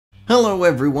Hello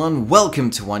everyone, welcome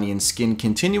to Onion Skin,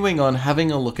 continuing on having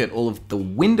a look at all of the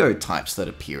window types that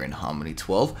appear in Harmony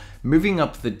 12, moving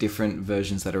up the different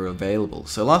versions that are available.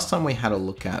 So last time we had a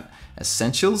look at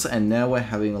Essentials, and now we're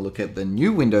having a look at the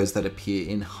new windows that appear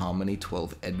in Harmony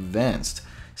 12 Advanced.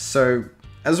 So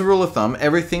as a rule of thumb,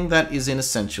 everything that is in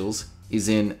Essentials is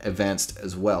in Advanced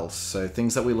as well. So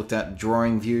things that we looked at,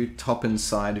 drawing view, top and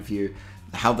side view,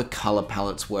 how the color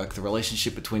palettes work, the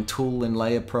relationship between tool and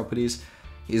layer properties,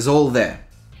 is all there.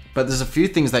 But there's a few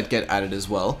things that get added as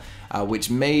well, which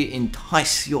may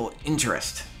entice your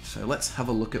interest. So let's have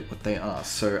a look at what they are.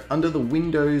 So under the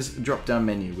Windows drop-down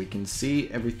menu, we can see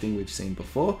everything we've seen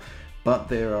before, but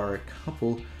there are a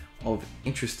couple of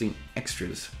interesting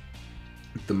extras.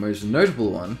 The most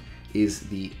notable one is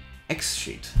the X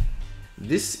sheet.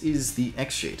 This is the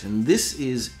X sheet, and this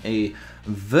is a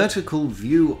vertical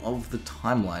view of the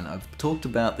timeline. I've talked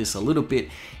about this a little bit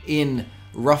in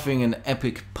Roughing an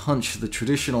Epic Punch, the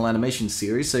traditional animation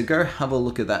series, so go have a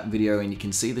look at that video and you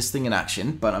can see this thing in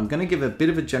action, but I'm going to give a bit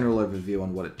of a general overview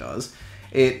on what it does.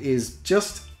 It is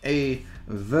just a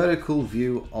vertical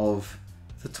view of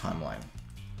the timeline.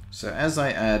 So as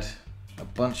I add a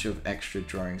bunch of extra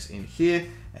drawings in here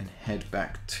and head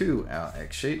back to our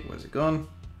X sheet, where's it gone?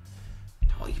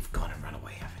 Oh, you've gone and run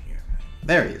away, haven't you?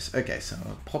 There he is. Okay, so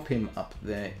I'll pop him up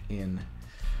there in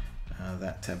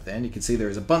that tab there, and you can see there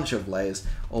is a bunch of layers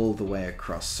all the way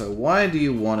across. So why do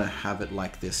you want to have it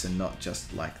like this and not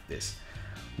just like this?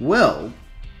 Well,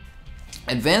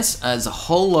 Advanced adds a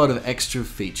whole lot of extra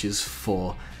features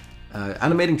for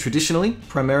animating traditionally,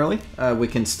 primarily. We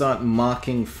can start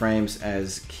marking frames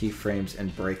as keyframes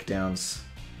and breakdowns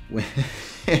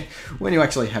when you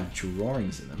actually have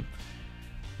drawings in them.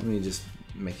 Let me just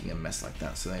making a mess like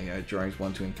that. So there you go, drawings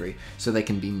 1, 2, and 3. So they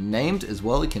can be named as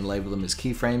well. You can label them as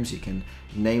keyframes. You can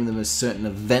name them as certain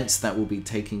events that will be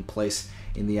taking place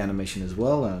in the animation as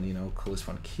well. You know, call this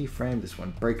one keyframe, this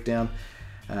one breakdown,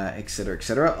 etc.,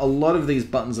 etc. A lot of these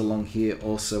buttons along here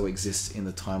also exist in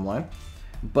the timeline,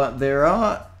 but there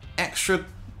are extra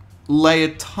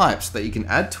layer types that you can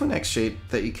add to an X sheet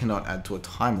that you cannot add to a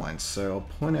timeline. So I'll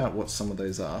point out what some of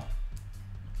those are.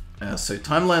 So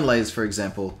timeline layers, for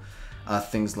example, are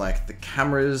things like the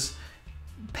cameras,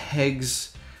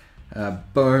 pegs,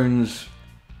 bones,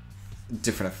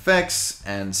 different effects,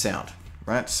 and sound,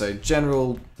 right? So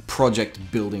general project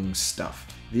building stuff.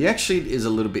 The X sheet is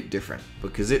a little bit different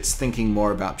because it's thinking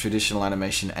more about traditional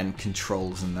animation and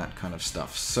controls and that kind of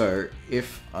stuff. So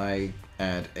if I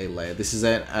add a layer, this is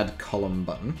an add column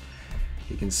button.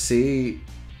 You can see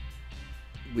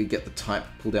we get the type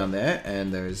pull down there,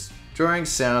 and there's drawing,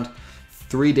 sound,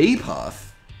 3D path,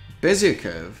 Bezier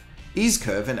curve, ease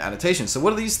curve, and annotation. So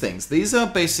what are these things? These are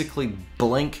basically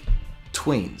blank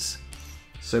tweens.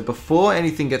 So before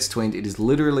anything gets tweened, it is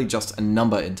literally just a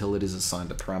number until it is assigned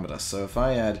a parameter. So if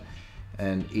I add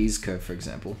an ease curve, for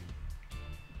example,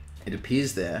 it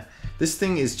appears there. This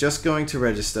thing is just going to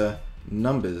register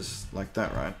numbers like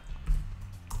that, right?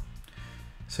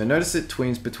 So notice it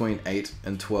tweens between 8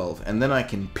 and 12, and then I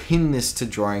can pin this to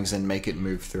drawings and make it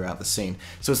move throughout the scene.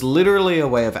 So it's literally a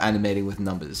way of animating with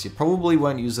numbers. You probably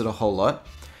won't use it a whole lot,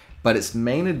 but its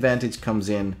main advantage comes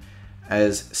in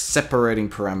as separating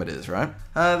parameters, right?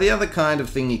 The other kind of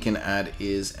thing you can add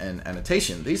is an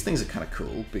annotation. These things are kind of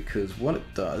cool because what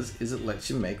it does is it lets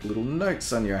you make little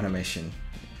notes on your animation.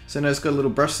 So now it's got a little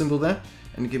brush symbol there,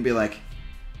 and you can be like,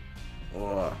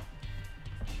 oh,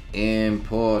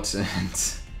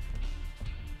 important.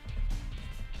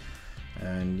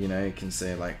 And you know, you can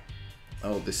say like,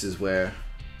 oh, this is where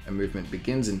a movement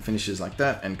begins and finishes like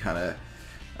that, and kind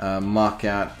of mark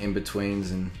out in-betweens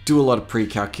and do a lot of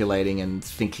pre-calculating and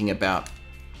thinking about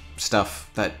stuff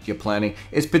that you're planning.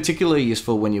 It's particularly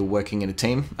useful when you're working in a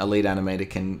team. A lead animator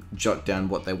can jot down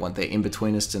what they want their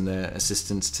in-betweeners and their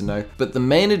assistants to know. But the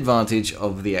main advantage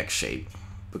of the X sheet,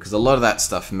 because a lot of that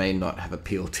stuff may not have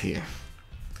appeal to you,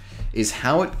 is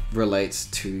how it relates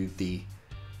to the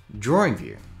drawing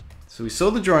view. So we saw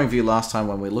the drawing view last time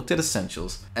when we looked at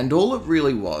Essentials, and all it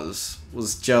really was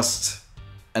just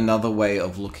another way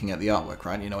of looking at the artwork,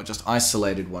 right? You know, it just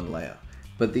isolated one layer.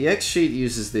 But the X sheet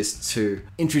uses this to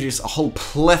introduce a whole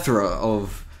plethora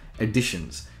of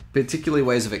additions, particularly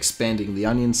ways of expanding the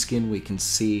onion skin. We can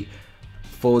see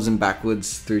forwards and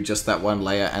backwards through just that one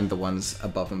layer and the ones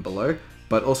above and below,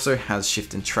 but also has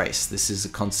shift and trace. This is a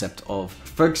concept of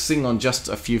focusing on just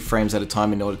a few frames at a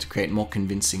time in order to create more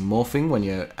convincing morphing when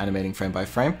you're animating frame by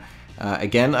frame.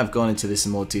 Again, I've gone into this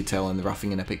in more detail in the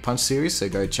Roughing an Epic Punch series, so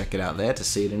go check it out there to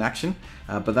see it in action.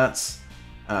 But that's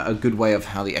a good way of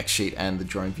how the X sheet and the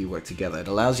drawing view work together. It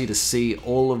allows you to see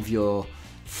all of your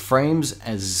frames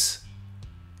as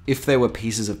if there were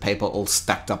pieces of paper all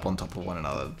stacked up on top of one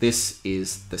another. This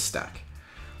is the stack.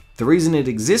 The reason it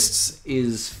exists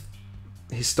is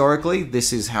historically,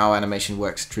 this is how animation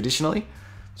works traditionally.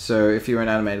 So if you're an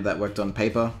animator that worked on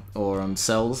paper or on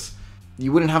cells,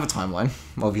 you wouldn't have a timeline,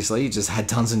 obviously. You just had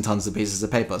tons and tons of pieces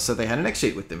of paper. So they had an X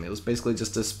sheet with them. It was basically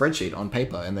just a spreadsheet on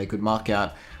paper, and they could mark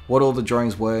out what all the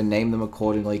drawings were, name them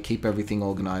accordingly, keep everything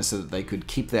organized so that they could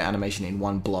keep their animation in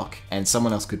one block, and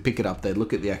someone else could pick it up, they'd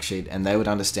look at the X sheet, and they would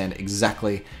understand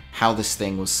exactly how this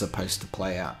thing was supposed to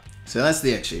play out. So that's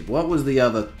the X sheet. What was the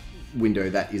other window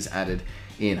that is added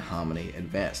in Harmony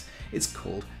Advanced? It's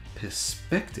called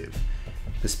Perspective.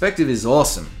 Perspective is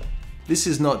awesome. This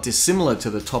is not dissimilar to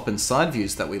the top and side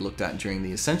views that we looked at during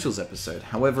the Essentials episode.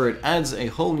 However, it adds a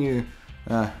whole new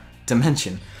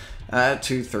dimension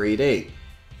to 3D.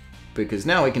 Because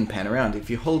now we can pan around. If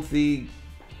you hold the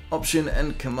Option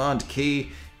and Command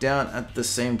key down at the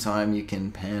same time, you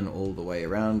can pan all the way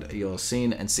around your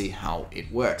scene and see how it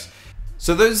works.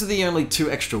 So those are the only 2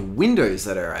 extra windows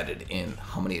that are added in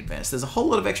Harmony Advanced. There's a whole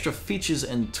lot of extra features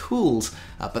and tools,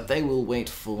 but they will wait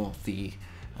for the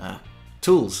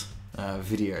tools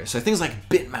video. So things like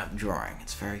bitmap drawing,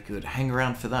 it's very good. Hang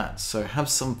around for that. So have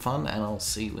some fun, and I'll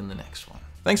see you in the next one.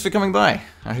 Thanks for coming by.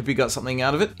 I hope you got something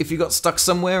out of it. If you got stuck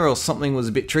somewhere or something was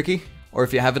a bit tricky, or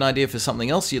if you have an idea for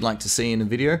something else you'd like to see in a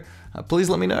video, please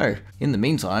let me know. In the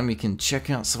meantime, you can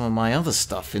check out some of my other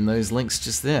stuff in those links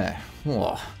just there.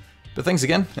 Whoa. But thanks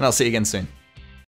again, and I'll see you again soon.